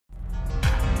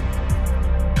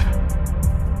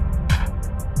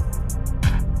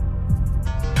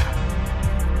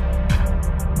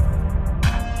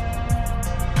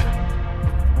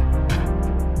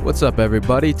What's up,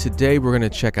 everybody? Today we're going to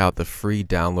check out the free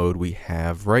download we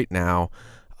have right now.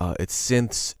 It's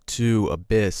Synths to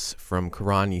Abyss from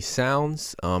Karanyi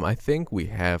Sounds. I think we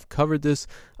have covered this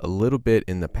a little bit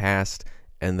in the past,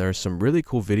 and there's some really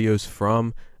cool videos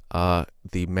from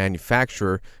the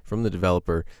manufacturer, from the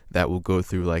developer, that will go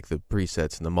through like the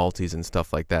presets and the multis and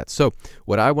stuff like that. So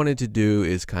what I wanted to do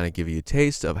is kind of give you a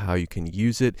taste of how you can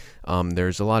use it.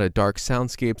 There's a lot of dark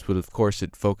soundscapes, but of course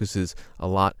it focuses a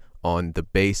lot on the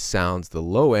bass sounds, the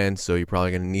low end, so you're probably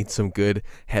going to need some good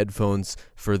headphones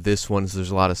for this one. So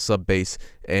there's a lot of sub bass,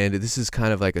 and this is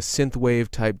kind of like a synth-wave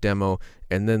type demo,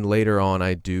 and then later on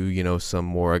I do, you know, some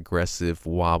more aggressive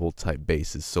wobble type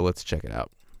basses. So let's check it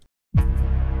out.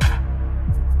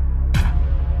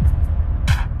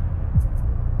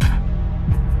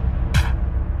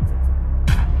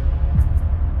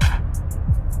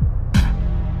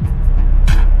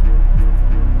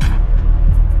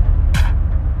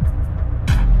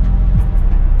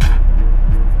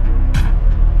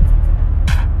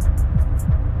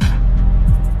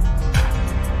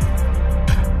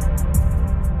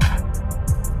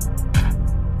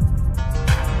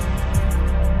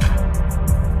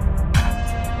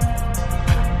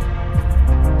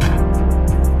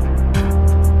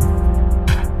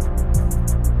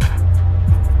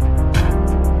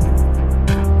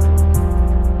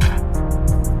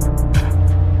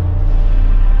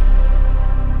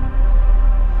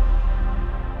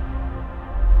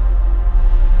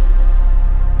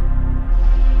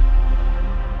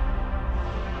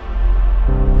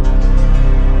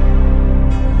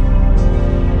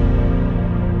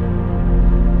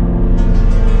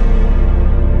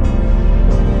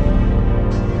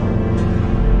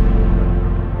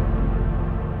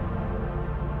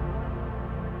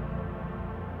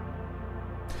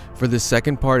 For the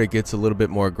second part, it gets a little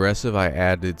bit more aggressive. I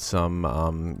added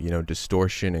some, you know,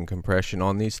 distortion and compression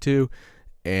on these two,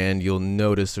 and you'll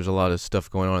notice there's a lot of stuff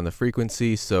going on in the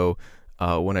frequency. So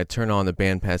when I turn on the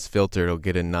bandpass filter, it'll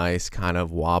get a nice kind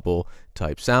of wobble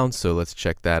type sound. So let's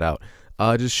check that out.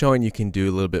 Just showing you can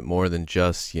do a little bit more than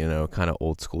just, you know, kind of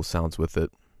old school sounds with it.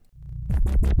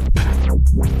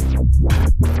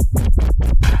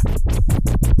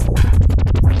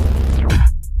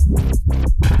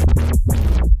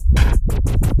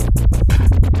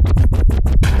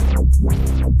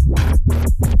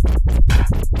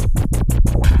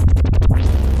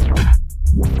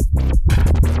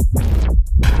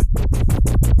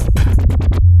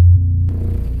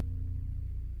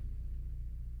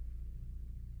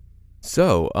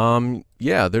 So,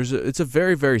 yeah, it's a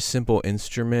very, very simple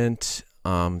instrument.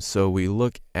 So we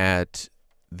look at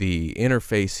the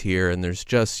interface here, and there's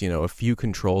just, you know, a few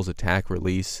controls: attack,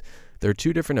 release. There are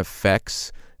two different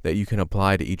effects that you can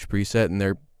apply to each preset, and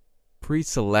they're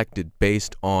pre-selected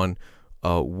based on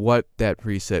what that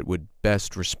preset would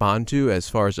best respond to as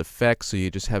far as effects. So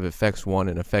you just have effects 1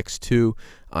 and effects 2.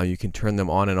 You can turn them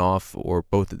on and off, or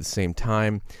both at the same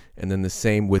time. And then the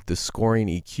same with the scoring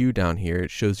EQ down here.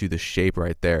 It shows you the shape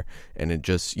right there, and it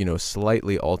just, you know,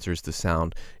 slightly alters the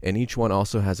sound. And each one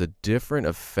also has a different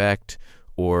effect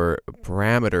or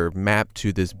parameter mapped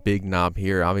to this big knob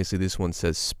here. Obviously this one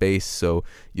says space, so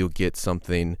you'll get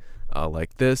something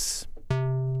like this.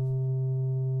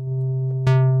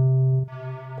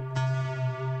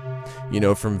 You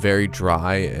know, from very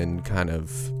dry and kind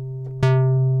of,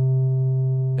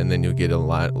 and then you'll get a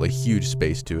lot, like huge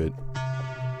space to it.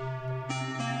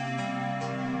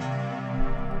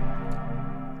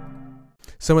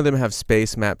 Some of them have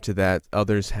space mapped to that,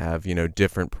 others have, you know,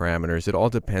 different parameters. It all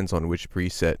depends on which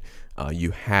preset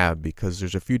you have, because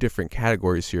there's a few different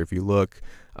categories here. If you look,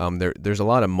 there's a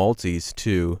lot of multis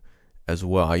too as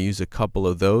well. I use a couple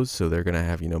of those, so they're gonna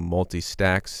have, you know,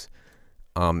 multi-stacks.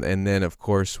 And then of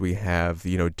course we have,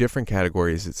 you know, different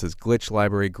categories. It says glitch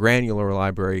library, granular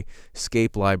library,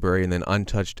 scape library, and then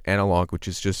untouched analog, which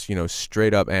is just, you know,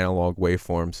 straight up analog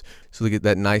waveforms. So look at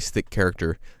that nice thick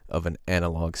character of an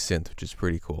analog synth, which is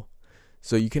pretty cool.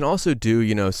 So you can also do,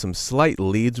 you know, some slight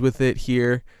leads with it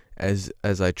here, as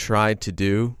I tried to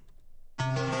do.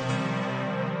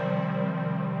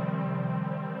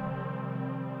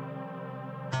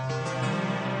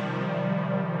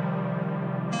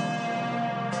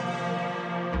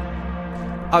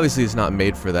 Obviously it's not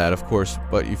made for that, of course,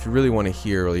 but if you really want to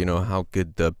hear, you know, how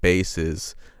good the bass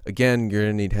is, again, you're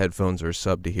going to need headphones or a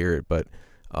sub to hear it, but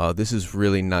this is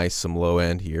really nice, some low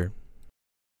end here.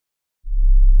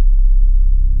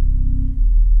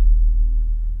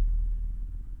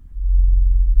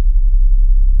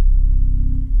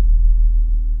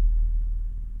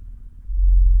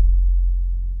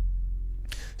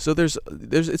 So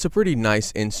it's a pretty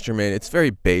nice instrument. It's very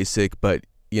basic, but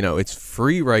you know, it's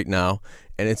free right now,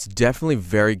 and it's definitely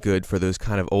very good for those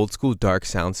kind of old school dark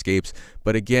soundscapes.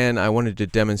 But again, I wanted to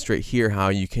demonstrate here how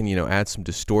you can, you know, add some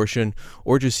distortion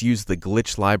or just use the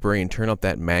glitch library and turn up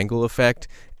that mangle effect,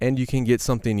 and you can get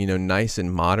something, you know, nice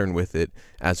and modern with it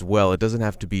as well. It doesn't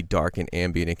have to be dark and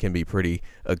ambient. It can be pretty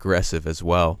aggressive as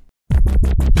well.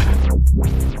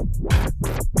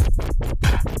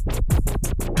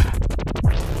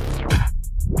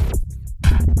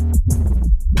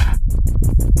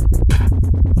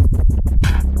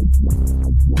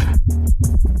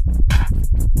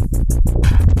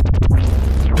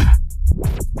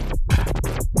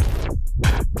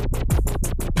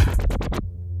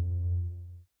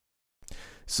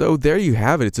 So there you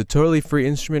have it. It's a totally free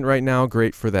instrument right now.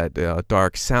 Great for that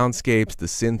dark soundscapes, the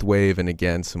synth wave, and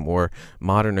again, some more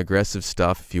modern aggressive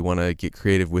stuff if you want to get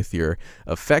creative with your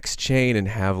effects chain and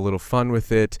have a little fun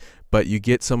with it. But you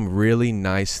get some really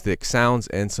nice thick sounds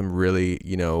and some really,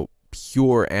 you know,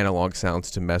 pure analog sounds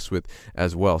to mess with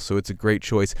as well. So it's a great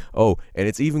choice. Oh, and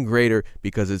it's even greater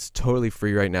because it's totally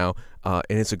free right now, and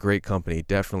it's a great company.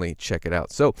 Definitely check it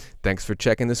out. So thanks for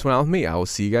checking this one out with me. I will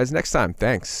see you guys next time.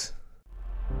 Thanks.